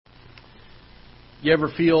You ever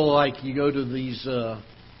feel like you go to these,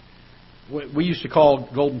 we used to call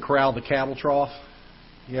Golden Corral the cattle trough?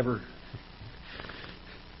 You ever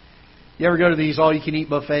go to these all-you-can-eat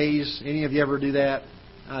buffets? Any of you ever do that?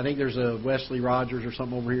 I think there's a Wesley Rogers or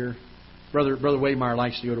something over here. Brother Waymire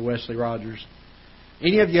likes to go to Wesley Rogers.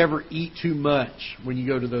 Any of you ever eat too much when you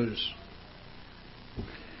go to those?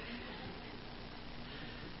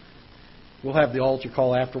 We'll have the altar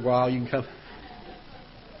call after a while. You can come.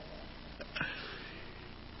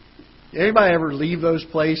 Anybody ever leave those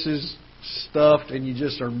places stuffed and you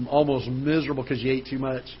just are almost miserable because you ate too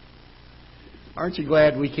much? Aren't you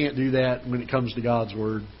glad we can't do that when it comes to God's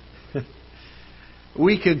Word?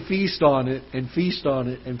 We can feast on it and feast on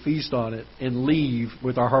it and feast on it and leave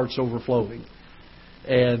with our hearts overflowing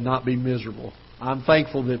and not be miserable. I'm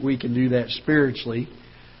thankful that we can do that spiritually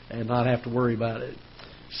and not have to worry about it.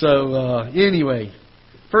 So, anyway,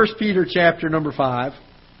 1 Peter chapter number 5.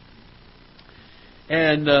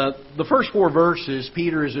 And the first 4 verses,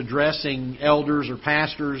 Peter is addressing elders or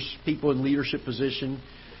pastors, people in leadership position.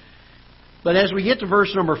 But as we get to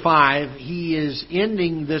verse number 5, he is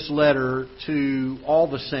ending this letter to all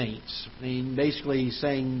the saints. I mean, basically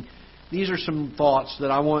saying, these are some thoughts that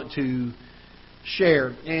I want to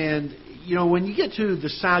share. And, you know, when you get to the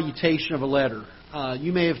salutation of a letter,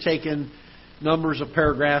 you may have taken numbers of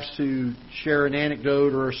paragraphs to share an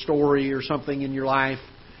anecdote or a story or something in your life.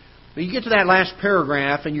 But you get to that last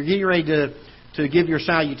paragraph and you're getting ready to give your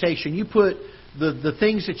salutation. You put the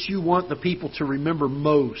things that you want the people to remember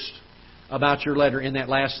most about your letter in that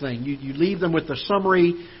last thing. You leave them with the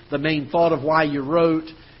summary, the main thought of why you wrote,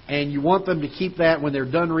 and you want them to keep that when they're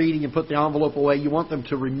done reading and put the envelope away. You want them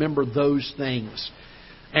to remember those things.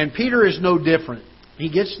 And Peter is no different. He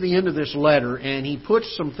gets to the end of this letter and he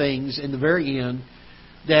puts some things in the very end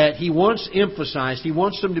that he wants emphasized. He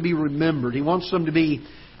wants them to be remembered. He wants them to be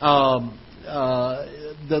the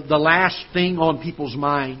last thing on people's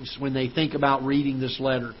minds when they think about reading this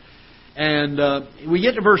letter. And we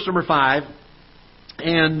get to verse number 5,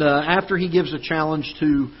 and after he gives a challenge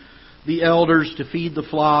to the elders to feed the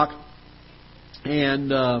flock and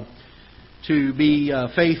to be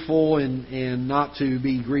faithful and not to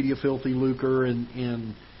be greedy of filthy lucre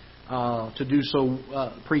and to do so,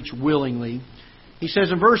 preach willingly. He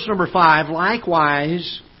says in verse number 5,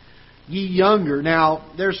 likewise, ye younger.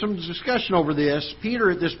 Now, there's some discussion over this.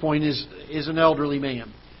 Peter at this point is an elderly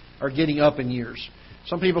man, or getting up in years.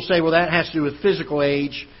 Some people say, well, that has to do with physical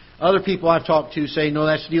age. Other people I've talked to say, no,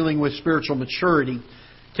 that's dealing with spiritual maturity.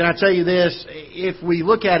 Can I tell you this? If we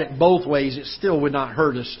look at it both ways, it still would not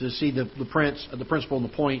hurt us to see the principle and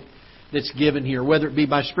the point that's given here, whether it be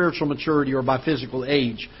by spiritual maturity or by physical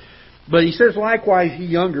age. But he says, likewise, ye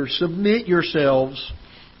younger, submit yourselves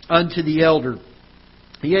unto the elder.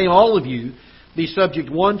 Yea, all of you, be subject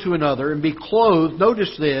one to another, and be clothed,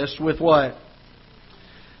 notice this, with what?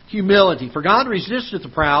 Humility. For God resisteth the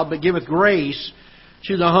proud, but giveth grace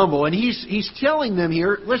to the humble. And he's telling them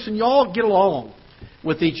here, listen, y'all get along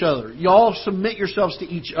with each other. Y'all submit yourselves to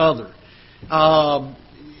each other.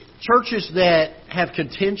 Churches that have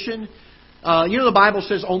contention, the Bible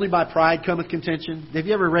says only by pride cometh contention. Have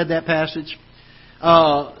you ever read that passage?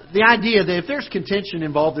 The idea that if there's contention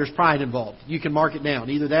involved, there's pride involved. You can mark it down.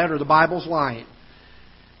 Either that or the Bible's lying.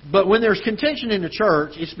 But when there's contention in the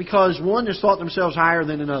church, it's because one has thought themselves higher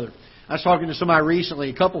than another. I was talking to somebody recently,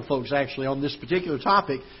 a couple folks actually, on this particular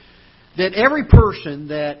topic, that every person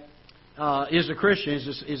that is a Christian,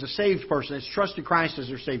 is a saved person, has trusted Christ as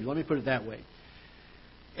their Savior. Let me put it that way.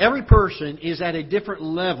 Every person is at a different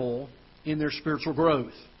level in their spiritual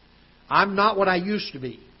growth. I'm not what I used to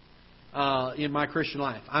be in my Christian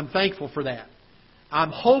life. I'm thankful for that. I'm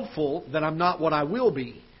hopeful that I'm not what I will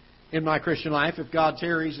be in my Christian life if God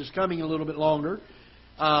tarries is coming a little bit longer.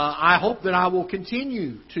 I hope that I will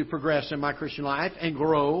continue to progress in my Christian life and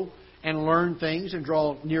grow and learn things and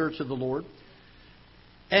draw nearer to the Lord.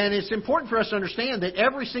 And it's important for us to understand that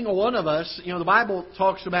every single one of us, the Bible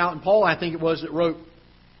talks about, and Paul I think it was that wrote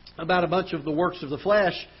about a bunch of the works of the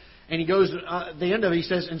flesh, and he goes, at the end of it, he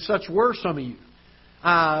says, and such were some of you.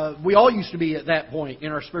 We all used to be at that point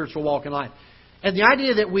in our spiritual walk in life. And the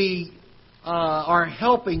idea that we are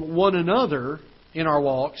helping one another in our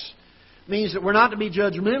walks means that we're not to be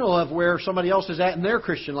judgmental of where somebody else is at in their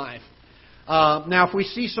Christian life. Now, if we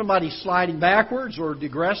see somebody sliding backwards or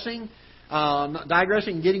digressing,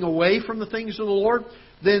 getting away from the things of the Lord,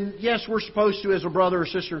 then yes, we're supposed to, as a brother or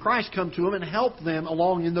sister in Christ, come to them and help them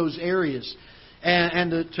along in those areas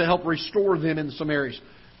and to help restore them in some areas.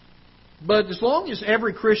 But as long as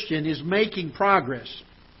every Christian is making progress,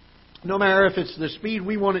 no matter if it's the speed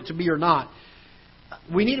we want it to be or not,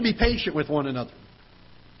 we need to be patient with one another.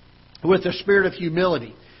 with a spirit of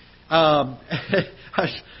humility. I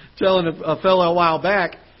was telling a fellow a while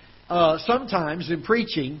back, sometimes in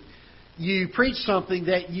preaching, you preach something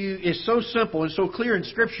that is so simple and so clear in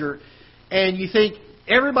Scripture, and you think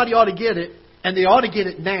everybody ought to get it, and they ought to get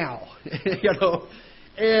it now.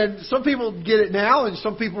 And some people get it now, and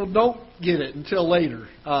some people don't get it until later.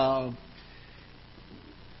 I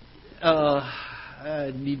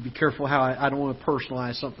need to be careful how I don't want to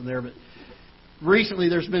personalize something there, but recently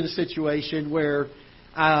there's been a situation where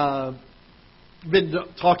I've been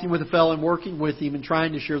talking with a fellow and working with him and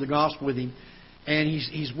trying to share the gospel with him, and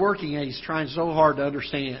he's working and he's trying so hard to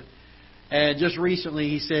understand. And just recently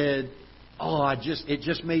he said, it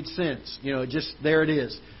just made sense. There it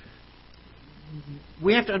is.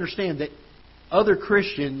 We have to understand that other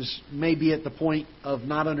Christians may be at the point of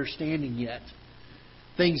not understanding yet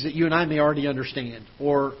things that you and I may already understand,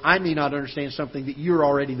 or I may not understand something that you're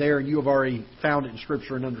already there and you have already found it in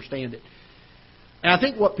Scripture and understand it. And I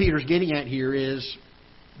think what Peter's getting at here is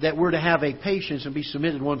that we're to have a patience and be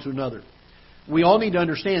submitted one to another. We all need to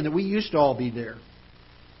understand that we used to all be there,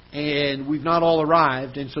 and we've not all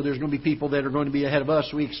arrived, and so there's going to be people that are going to be ahead of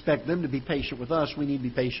us. We expect them to be patient with us. We need to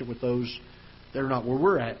be patient with those that are not where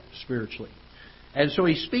we're at spiritually. And so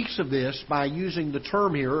he speaks of this by using the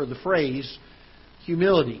term here, or the phrase,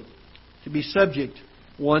 humility, to be subject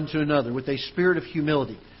one to another with a spirit of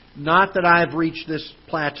humility. Not that I've reached this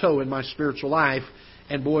plateau in my spiritual life,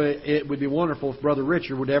 and boy, it would be wonderful if Brother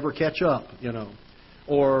Richard would ever catch up,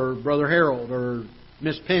 or Brother Harold, or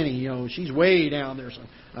Miss Penny, she's way down there. So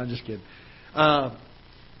I'm just kidding.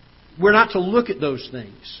 We're not to look at those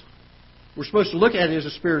things. We're supposed to look at it as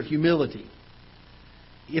a spirit of humility.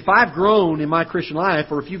 If I've grown in my Christian life,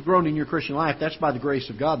 or if you've grown in your Christian life, that's by the grace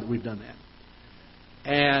of God that we've done that.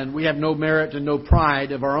 And we have no merit and no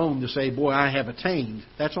pride of our own to say, boy, I have attained.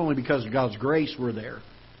 That's only because of God's grace we're there.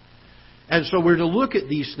 And so we're to look at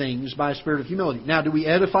these things by a spirit of humility. Now, do we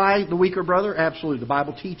edify the weaker brother? Absolutely. The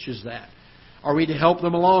Bible teaches that. Are we to help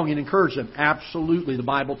them along and encourage them? Absolutely. The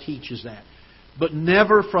Bible teaches that. But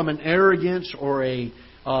never from an arrogance or a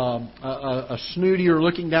snooty or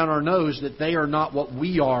looking down our nose that they are not what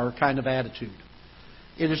we are kind of attitude.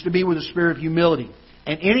 It is to be with a spirit of humility.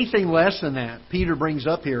 And anything less than that, Peter brings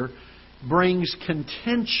up here, brings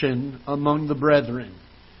contention among the brethren.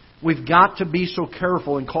 We've got to be so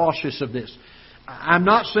careful and cautious of this. I'm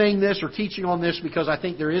not saying this or teaching on this because I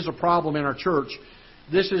think there is a problem in our church.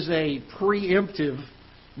 This is a preemptive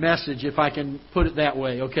message, if I can put it that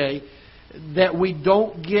way, okay? That we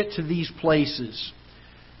don't get to these places.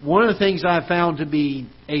 One of the things I've found to be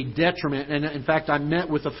a detriment, and in fact I met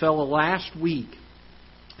with a fellow last week.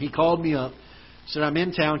 He called me up, said, I'm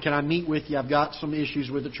in town, can I meet with you? I've got some issues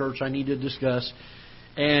with the church I need to discuss.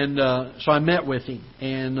 And so I met with him.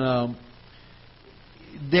 And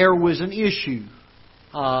there was an issue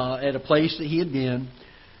at a place that he had been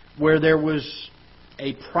where there was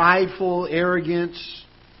a prideful arrogance.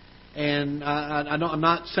 And I'm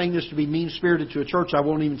not saying this to be mean-spirited to a church. I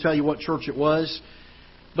won't even tell you what church it was.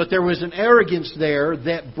 But there was an arrogance there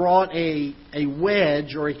that brought a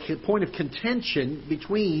wedge or a point of contention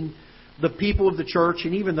between the people of the church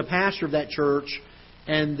and even the pastor of that church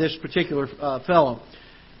and this particular fellow.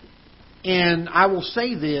 And I will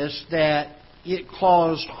say this, that it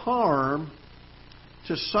caused harm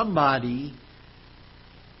to somebody,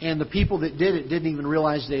 and the people that did it didn't even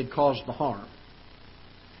realize they had caused the harm.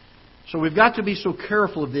 So we've got to be so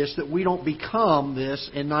careful of this that we don't become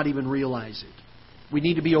this and not even realize it. We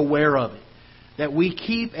need to be aware of it. That we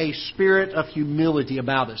keep a spirit of humility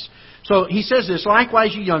about us. So he says this,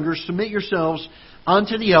 likewise, you younger, submit yourselves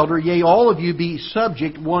unto the elder, yea, all of you be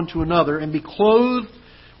subject one to another, and be clothed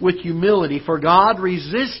with humility, for God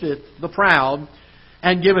resisteth the proud,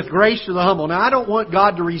 and giveth grace to the humble. Now, I don't want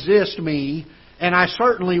God to resist me, and I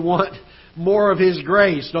certainly want more of His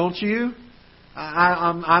grace, don't you?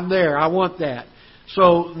 I'm there. I want that.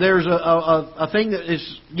 So there's a thing that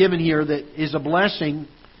is given here that is a blessing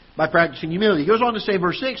by practicing humility. He goes on to say,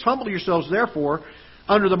 verse 6, humble yourselves, therefore,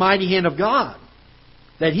 under the mighty hand of God,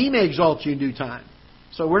 that He may exalt you in due time.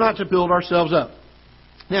 So we're not to build ourselves up.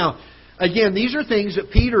 Now, again, these are things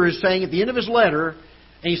that Peter is saying at the end of his letter,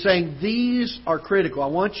 and he's saying, these are critical. I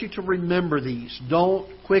want you to remember these. Don't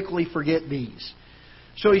quickly forget these.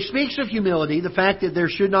 So he speaks of humility, the fact that there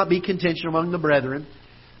should not be contention among the brethren,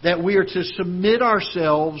 that we are to submit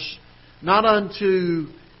ourselves not unto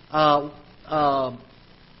the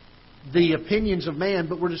opinions of man,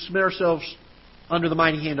 but we're to submit ourselves under the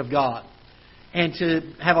mighty hand of God, and to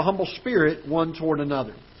have a humble spirit one toward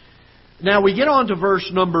another. Now we get on to verse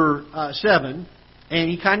number 7, and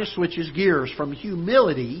he kind of switches gears from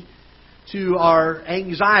humility to our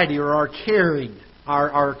anxiety or our caring,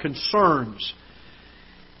 our concerns.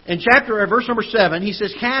 In verse number 7, he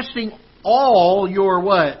says, casting all your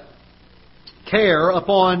what? Care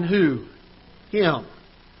upon who? Him.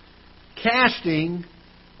 Casting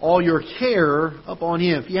all your care upon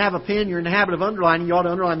Him. If you have a pen, you're in the habit of underlining, you ought to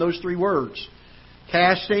underline those three words.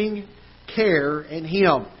 Casting, care, and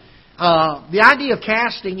Him. The idea of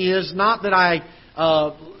casting is not that I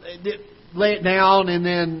lay it down and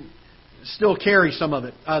then still carry some of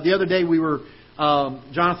it. The other day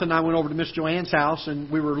Jonathan and I went over to Miss Joanne's house and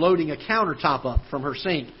we were loading a countertop up from her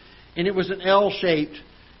sink. And it was an L-shaped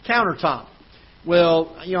countertop.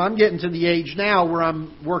 Well, I'm getting to the age now where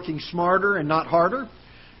I'm working smarter and not harder.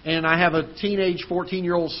 And I have a teenage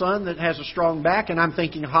 14-year-old son that has a strong back. And I'm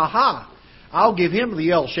thinking, I'll give him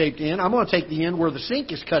the L-shaped end. I'm going to take the end where the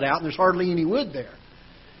sink is cut out and there's hardly any wood there.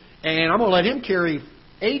 And I'm going to let him carry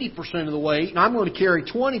 80% of the weight. And I'm going to carry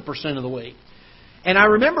 20% of the weight. And I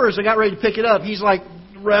remember as I got ready to pick it up, he's like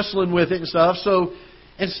wrestling with it and stuff. So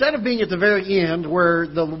instead of being at the very end where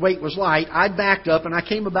the weight was light, I backed up and I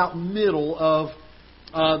came about middle of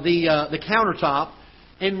the countertop.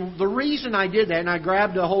 And the reason I did that, and I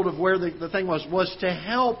grabbed a hold of where the thing was to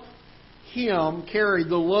help him carry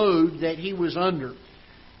the load that he was under.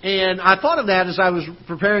 And I thought of that as I was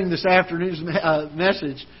preparing this afternoon's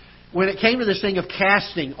message when it came to this thing of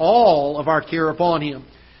casting all of our care upon Him.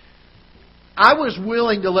 I was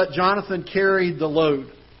willing to let Jonathan carry the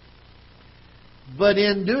load. But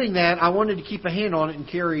in doing that, I wanted to keep a hand on it and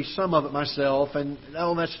carry some of it myself. And,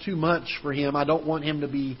 that's too much for him. I don't want him to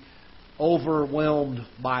be overwhelmed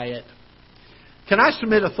by it. Can I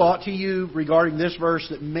submit a thought to you regarding this verse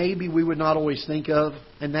that maybe we would not always think of?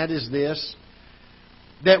 And that is this.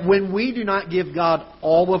 That when we do not give God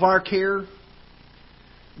all of our care,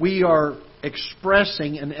 we are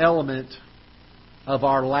expressing an element of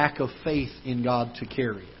our lack of faith in God to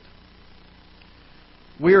carry it.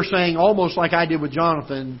 We are saying, almost like I did with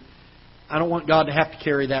Jonathan, I don't want God to have to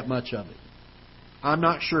carry that much of it. I'm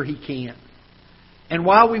not sure He can. And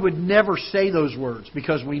while we would never say those words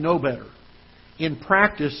because we know better, in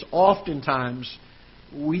practice, oftentimes,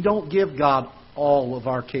 we don't give God all of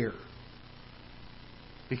our care.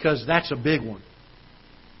 Because that's a big one.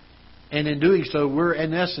 And in doing so, we're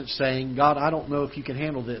in essence saying, God, I don't know if you can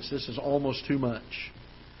handle this. This is almost too much.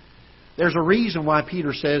 There's a reason why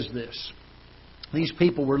Peter says this. These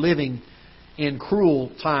people were living in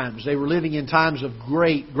cruel times. They were living in times of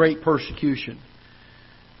great, great persecution.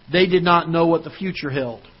 They did not know what the future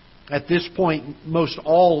held. At this point, most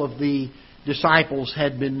all of the disciples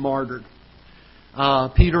had been martyred.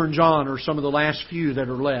 Peter and John are some of the last few that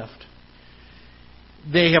are left.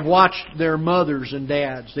 They have watched their mothers and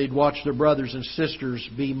dads, they'd watched their brothers and sisters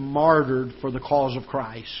be martyred for the cause of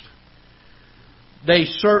Christ. They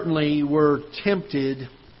certainly were tempted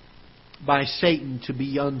by Satan to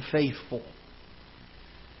be unfaithful.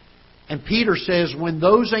 And Peter says when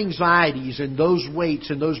those anxieties and those weights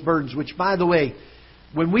and those burdens, which by the way,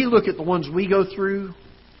 when we look at the ones we go through,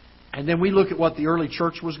 and then we look at what the early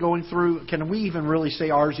church was going through, can we even really say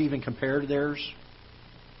ours even compare to theirs?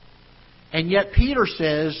 And yet Peter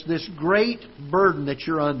says, this great burden that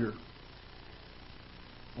you're under,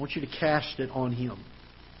 I want you to cast it on Him.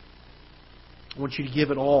 I want you to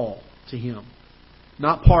give it all to Him.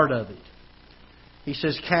 Not part of it. He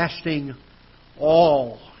says, casting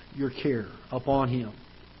all your care upon Him.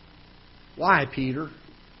 Why, Peter?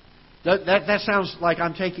 That sounds like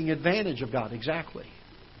I'm taking advantage of God. Exactly.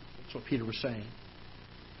 That's what Peter was saying.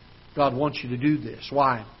 God wants you to do this.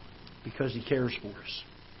 Why? Because He cares for us.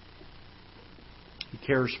 He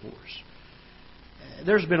cares for us.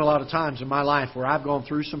 There's been a lot of times in my life where I've gone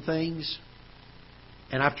through some things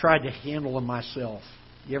and I've tried to handle them myself.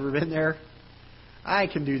 You ever been there? I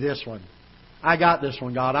can do this one. I got this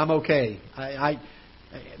one, God. I'm okay.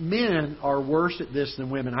 Men are worse at this than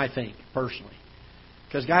women, I think, personally.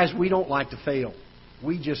 Because, guys, we don't like to fail.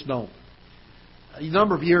 We just don't. A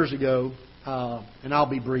number of years ago, and I'll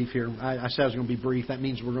be brief here. I said I was going to be brief. That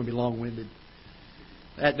means we're going to be long-winded.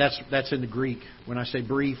 That's in the Greek. When I say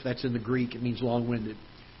brief, that's in the Greek. It means long-winded.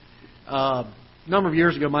 A number of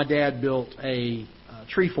years ago, my dad built a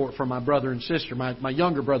tree fort for my brother and sister, my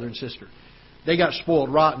younger brother and sister. They got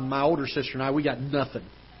spoiled rotten. My older sister and I, we got nothing.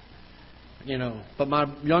 But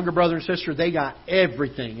my younger brother and sister, they got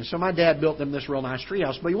everything. And so my dad built them this real nice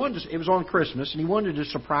treehouse. But it was on Christmas, and he wanted to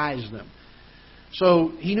surprise them.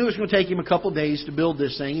 So he knew it was going to take him a couple of days to build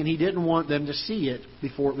this thing, and he didn't want them to see it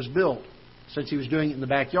before it was built. Since he was doing it in the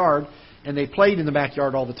backyard, and they played in the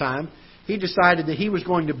backyard all the time, he decided that he was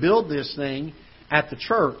going to build this thing at the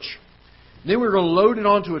church. Then we were going to load it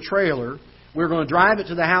onto a trailer. We were going to drive it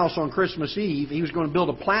to the house on Christmas Eve. He was going to build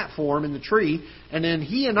a platform in the tree. And then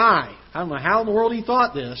he and I don't know how in the world he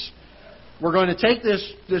thought this, we're going to take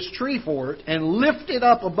this tree fort and lift it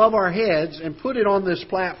up above our heads and put it on this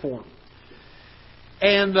platform.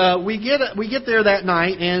 And we get there that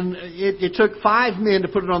night, and it took 5 men to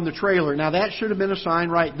put it on the trailer. Now, that should have been a sign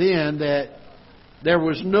right then that there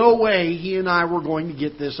was no way he and I were going to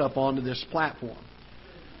get this up onto this platform.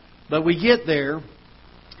 But we get there,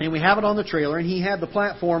 and we have it on the trailer, and he had the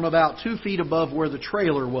platform about 2 feet above where the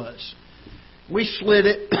trailer was. We slid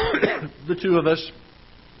it, the two of us,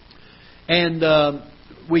 and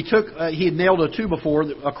we took. He had nailed a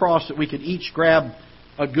 2x4 across that we could each grab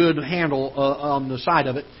a good handle on the side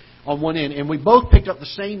of it, on one end, and we both picked up the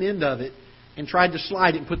same end of it and tried to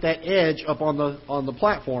slide it and put that edge up on the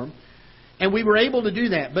platform, and we were able to do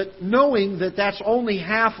that. But knowing that that's only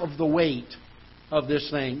half of the weight of this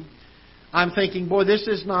thing, I'm thinking, boy, this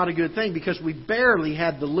is not a good thing, because we barely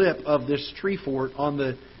had the lip of this tree fort on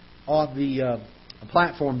the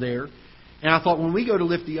platform there. And I thought, when we go to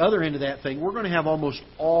lift the other end of that thing, we're going to have almost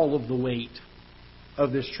all of the weight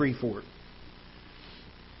of this tree fort.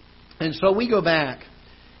 And so we go back,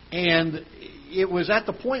 and it was at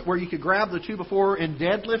the point where you could grab the 2x4 and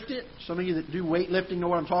deadlift it. Some of you that do weightlifting know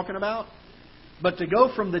what I'm talking about. But to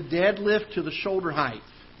go from the deadlift to the shoulder height,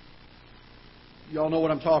 y'all know what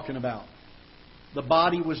I'm talking about. The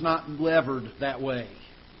body was not levered that way.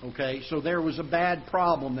 Okay, so there was a bad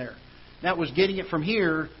problem there. That was getting it from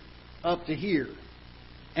here up to here.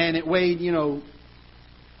 And it weighed,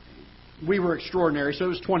 we were extraordinary, so it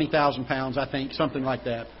was 20,000 pounds, I think, something like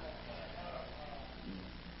that.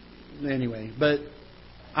 Anyway, but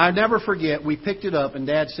I never forget, we picked it up, and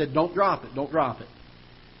Dad said, don't drop it, don't drop it.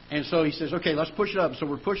 And so he says, okay, let's push it up. So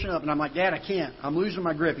we're pushing up, and I'm like, Dad, I can't. I'm losing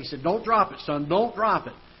my grip. He said, don't drop it, son, don't drop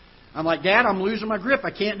it. I'm like, Dad, I'm losing my grip. I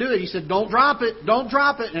can't do it. He said, don't drop it, don't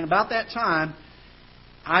drop it. And about that time,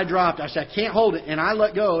 I dropped. I said, I can't hold it. And I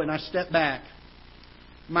let go, and I stepped back.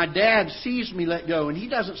 My dad sees me let go, and he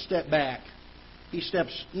doesn't step back. He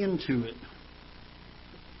steps into it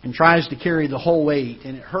and tries to carry the whole weight,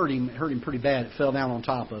 and it hurt him. It hurt him pretty bad. It fell down on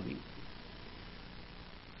top of him.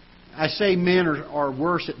 I say men are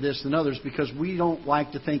worse at this than others because we don't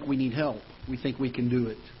like to think we need help. We think we can do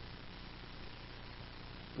it.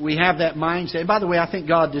 We have that mindset. And by the way, I think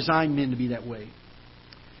God designed men to be that way.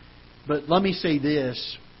 But let me say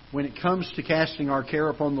this. When it comes to casting our care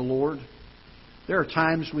upon the Lord, there are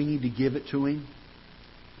times we need to give it to Him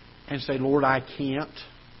and say, Lord, I can't,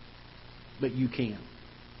 but You can.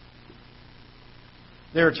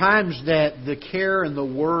 There are times that the care and the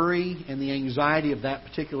worry and the anxiety of that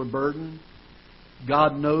particular burden,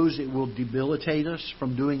 God knows it will debilitate us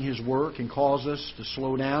from doing His work and cause us to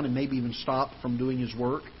slow down and maybe even stop from doing His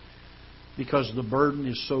work because the burden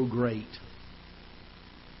is so great.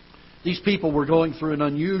 These people were going through an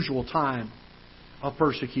unusual time of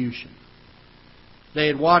persecution. They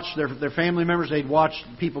had watched their family members, they'd watched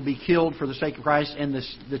people be killed for the sake of Christ, and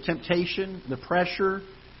the temptation, the pressure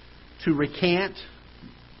to recant,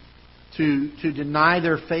 to deny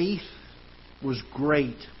their faith was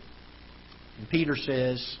great. And Peter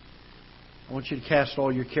says, I want you to cast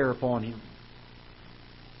all your care upon Him,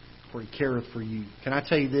 for He careth for you. Can I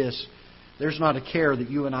tell you this? There's not a care that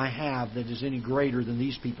you and I have that is any greater than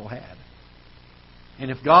these people had. And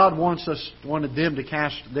if God wanted them to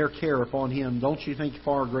cast their care upon Him, don't you think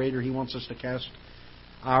far greater He wants us to cast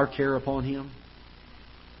our care upon Him?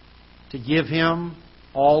 To give Him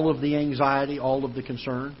all of the anxiety, all of the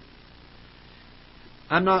concern?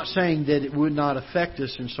 I'm not saying that it would not affect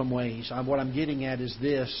us in some ways. What I'm getting at is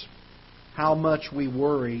this: how much we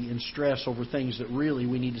worry and stress over things that really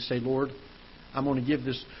we need to say, Lord, I'm going to give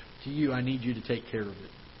this to You. I need You to take care of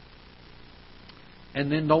it.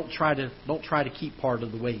 And then don't try to keep part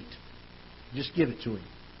of the weight. Just give it to Him.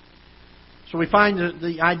 So we find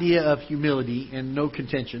the idea of humility and no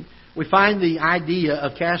contention. We find the idea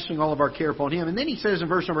of casting all of our care upon Him. And then he says in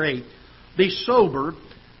verse number 8, be sober,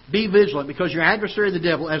 be vigilant, because your adversary the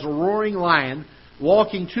devil, as a roaring lion,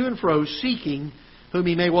 walking to and fro, seeking whom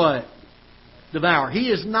he may what? Devour. He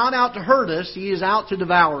is not out to hurt us. He is out to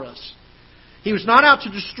devour us. He was not out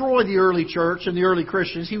to destroy the early church and the early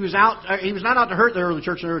Christians. He was not out to hurt the early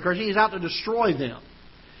church and the early Christians. He was out to destroy them.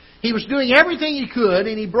 He was doing everything he could,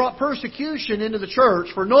 and he brought persecution into the church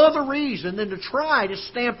for no other reason than to try to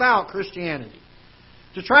stamp out Christianity.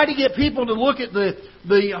 To try to get people to look at the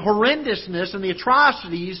horrendousness and the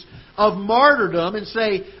atrocities of martyrdom and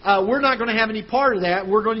say, we're not going to have any part of that.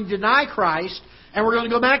 We're going to deny Christ, and we're going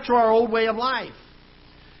to go back to our old way of life.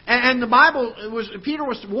 And the Bible Peter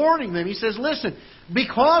was warning them. He says, listen,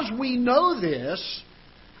 because we know this,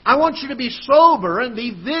 I want you to be sober and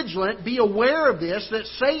be vigilant, be aware of this, that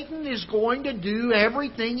Satan is going to do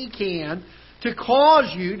everything he can to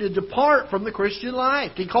cause you to depart from the Christian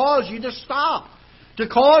life, to cause you to stop, to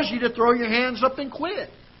cause you to throw your hands up and quit.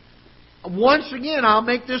 Once again, I'll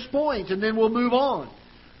make this point and then we'll move on.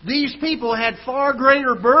 These people had far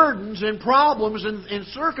greater burdens and problems and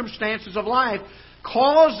circumstances of life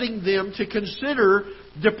causing them to consider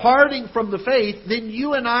departing from the faith than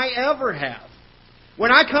you and I ever have.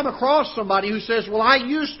 When I come across somebody who says, well, I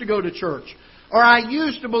used to go to church, or I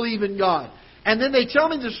used to believe in God, and then they tell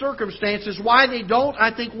me the circumstances why they don't,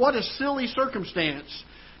 I think, what a silly circumstance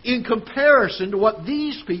in comparison to what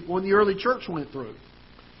these people in the early church went through.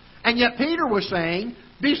 And yet Peter was saying,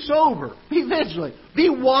 be sober, be vigilant, be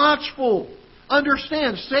watchful.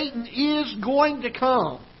 Understand, Satan is going to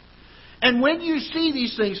come. And when you see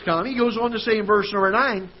these things come, he goes on to say in verse number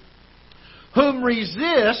 9, whom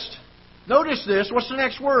resist, notice this, what's the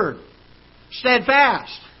next word?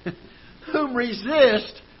 Steadfast. Whom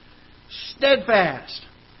resist, steadfast.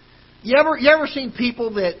 You ever seen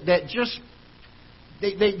people that just,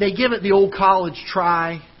 they give it the old college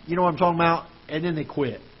try, you know what I'm talking about, and then they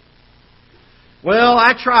quit. Well,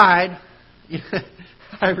 I tried.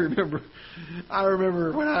 I remember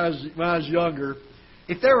when I was younger.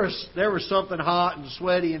 If there was something hot and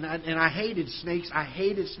sweaty, and I hated snakes. I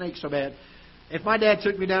hated snakes so bad. If my dad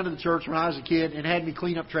took me down to the church when I was a kid and had me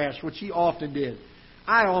clean up trash, which he often did,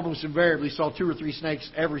 I almost invariably saw 2 or 3 snakes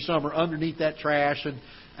every summer underneath that trash, and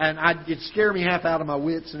it'd scare me half out of my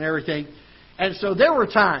wits and everything. And so there were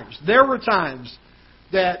times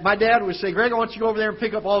that my dad would say, Greg, I want you to go over there and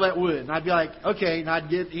pick up all that wood. And I'd be like, okay. And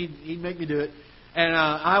he'd make me do it. And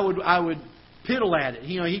I would piddle at it.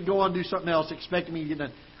 He'd go on and do something else, expecting me to get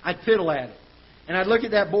done. I'd piddle at it. And I'd look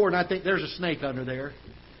at that board and I'd think, there's a snake under there.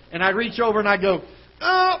 And I'd reach over and I'd go,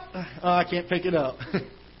 oh, I can't pick it up.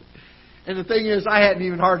 And the thing is, I hadn't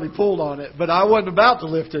even hardly pulled on it, but I wasn't about to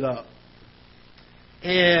lift it up.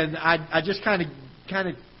 And I just kind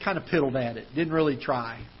of piddled at it. Didn't really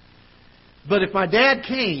try. But if my dad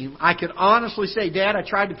came, I could honestly say, Dad, I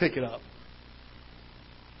tried to pick it up.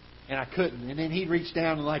 And I couldn't. And then he'd reach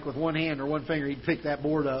down and like with one hand or one finger, he'd pick that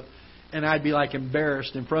board up. And I'd be like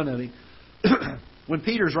embarrassed in front of him. When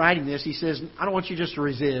Peter's writing this, he says, I don't want you just to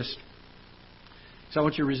resist. So I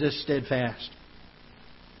want you to resist steadfast.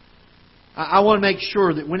 I want to make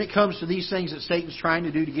sure that when it comes to these things that Satan's trying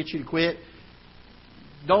to do to get you to quit,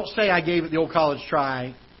 don't say I gave it the old college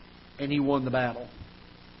try and he won the battle.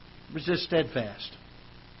 Resist steadfast.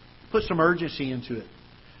 Put some urgency into it.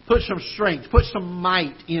 Put some strength. Put some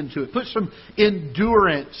might into it. Put some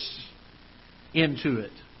endurance into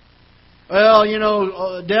it. Well,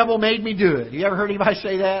 the devil made me do it. You ever heard anybody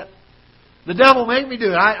say that? The devil made me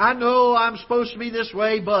do it. I know I'm supposed to be this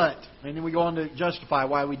way, but... And then we go on to justify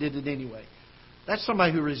why we did it anyway. That's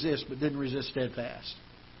somebody who resists but didn't resist steadfast.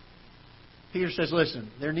 Peter says, listen,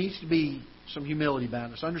 there needs to be some humility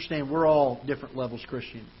about us. Understand we're all different levels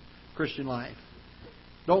Christian life.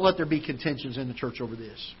 Don't let there be contentions in the church over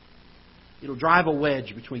this. It'll drive a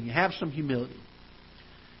wedge between you. Have some humility.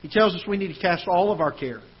 He tells us we need to cast all of our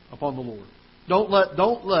care upon the Lord. Don't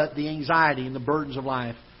let the anxiety and the burdens of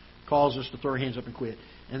life cause us to throw our hands up and quit.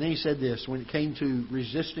 And then he said this, when it came to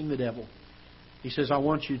resisting the devil, he says, I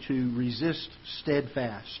want you to resist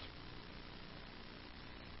steadfast.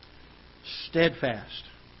 Steadfast.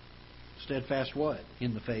 Steadfast what?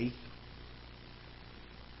 In the faith.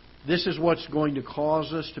 This is what's going to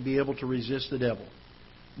cause us to be able to resist the devil.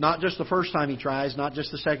 Not just the first time he tries, not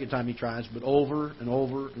just the second time he tries, but over and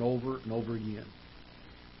over and over and over again.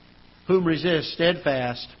 Whom resist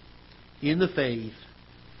steadfast in the faith,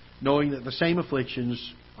 knowing that the same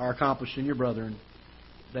afflictions are accomplished in your brethren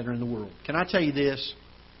that are in the world. Can I tell you this?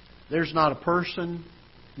 There's not a person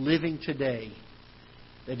living today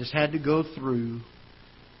that has had to go through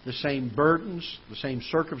the same burdens, the same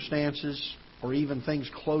circumstances, or even things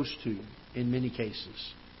close to, in many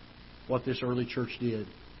cases, what this early church did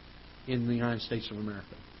in the United States of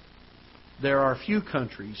America. There are a few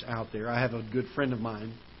countries out there. I have a good friend of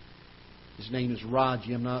mine. His name is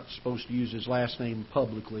Raji. I'm not supposed to use his last name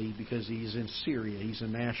publicly because he's in Syria. He's a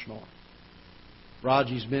national.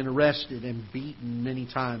 Raji's been arrested and beaten many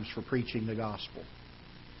times for preaching the gospel.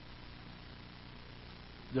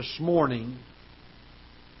 This morning,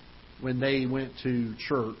 when they went to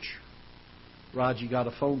church, Raji got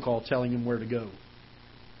a phone call telling him where to go.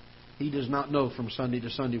 He does not know from Sunday to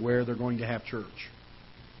Sunday where they're going to have church.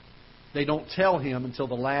 They don't tell him until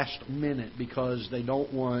the last minute because they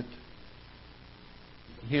don't want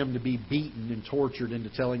him to be beaten and tortured into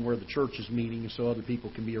telling where the church is meeting so other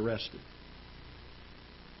people can be arrested.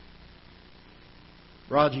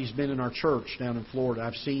 Raji's been in our church down in Florida.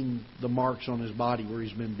 I've seen the marks on his body where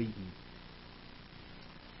he's been beaten.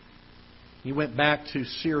 He went back to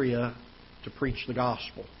Syria to preach the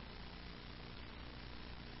gospel.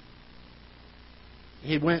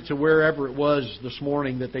 He went to wherever it was this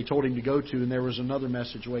morning that they told him to go to, and there was another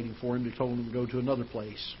message waiting for him. They told him to go to another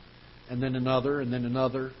place, and then another, and then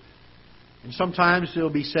another. And sometimes there'll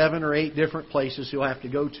be 7 or 8 different places he'll have to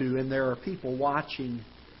go to, and there are people watching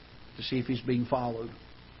to see if he's being followed.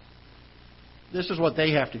 This is what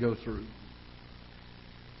they have to go through.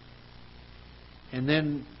 And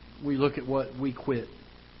then we look at what we quit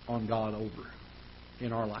on God over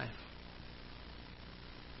in our life.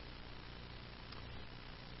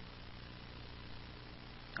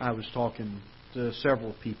 I was talking to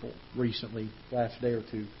several people recently, last day or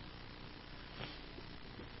two.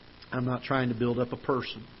 I'm not trying to build up a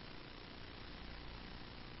person.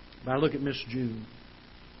 But I look at Miss June.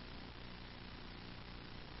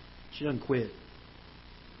 She doesn't quit.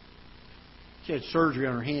 She had surgery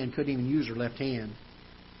on her hand, couldn't even use her left hand.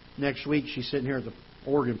 Next week, she's sitting here at the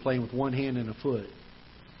organ playing with one hand and a foot.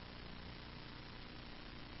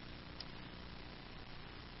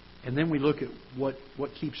 And then we look at what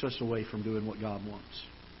keeps us away from doing what God wants.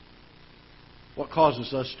 What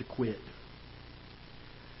causes us to quit?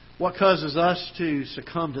 What causes us to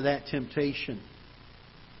succumb to that temptation?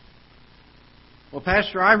 Well,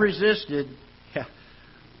 Pastor, I resisted. Yeah,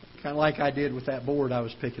 kind of like I did with that board I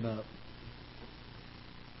was picking up.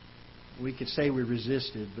 We could say we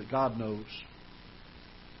resisted, but God knows.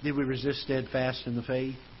 Did we resist steadfast in the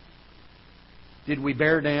faith? Did we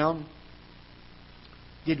bear down?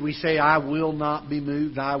 Did we say, I will not be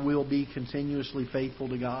moved, I will be continuously faithful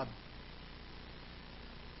to God?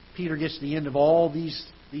 Peter gets to the end of all these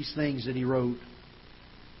things that he wrote.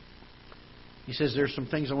 He says, there's some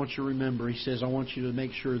things I want you to remember. He says, I want you to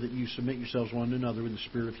make sure that you submit yourselves one to another with the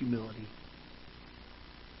spirit of humility.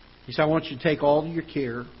 He said, I want you to take all of your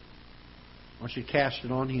care. I want you to cast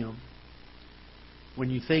it on Him.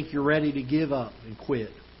 When you think you're ready to give up and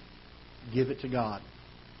quit, give it to God.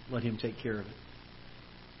 Let Him take care of it.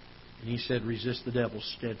 And He said, resist the devil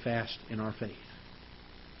steadfast in our faith.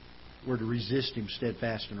 We're to resist him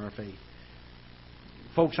steadfast in our faith.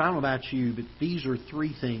 Folks, I don't know about you, but these are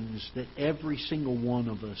 3 things that every single one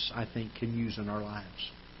of us, I think, can use in our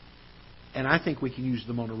lives. And I think we can use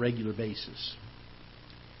them on a regular basis.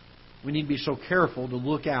 We need to be so careful to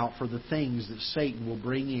look out for the things that Satan will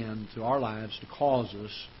bring into our lives to cause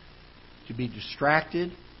us to be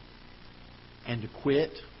distracted and to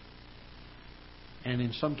quit, and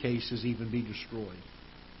in some cases even be destroyed.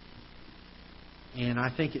 And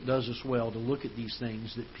I think it does us well to look at these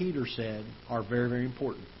things that Peter said are very, very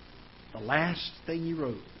important. The last thing he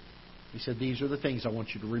wrote, he said, these are the things I want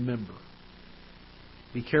you to remember.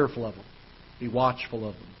 Be careful of them. Be watchful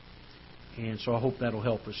of them. And so I hope that'll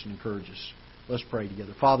help us and encourage us. Let's pray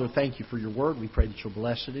together. Father, thank you for your word. We pray that you'll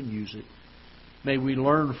bless it and use it. May we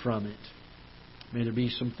learn from it. May there be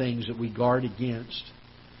some things that we guard against.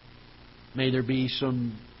 May there be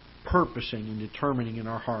some purposing and determining in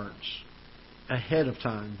our hearts ahead of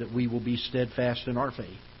time that we will be steadfast in our faith.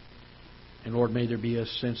 And Lord, may there be a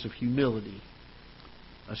sense of humility,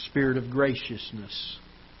 a spirit of graciousness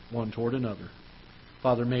one toward another.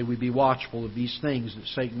 Father, may we be watchful of these things that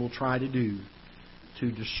Satan will try to do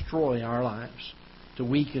to destroy our lives, to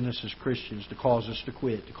weaken us as Christians, to cause us to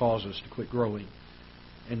quit growing.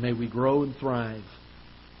 And may we grow and thrive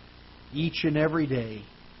each and every day,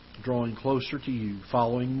 drawing closer to you,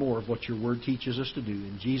 following more of what your Word teaches us to do.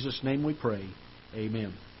 In Jesus' name we pray.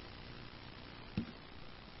 Amen.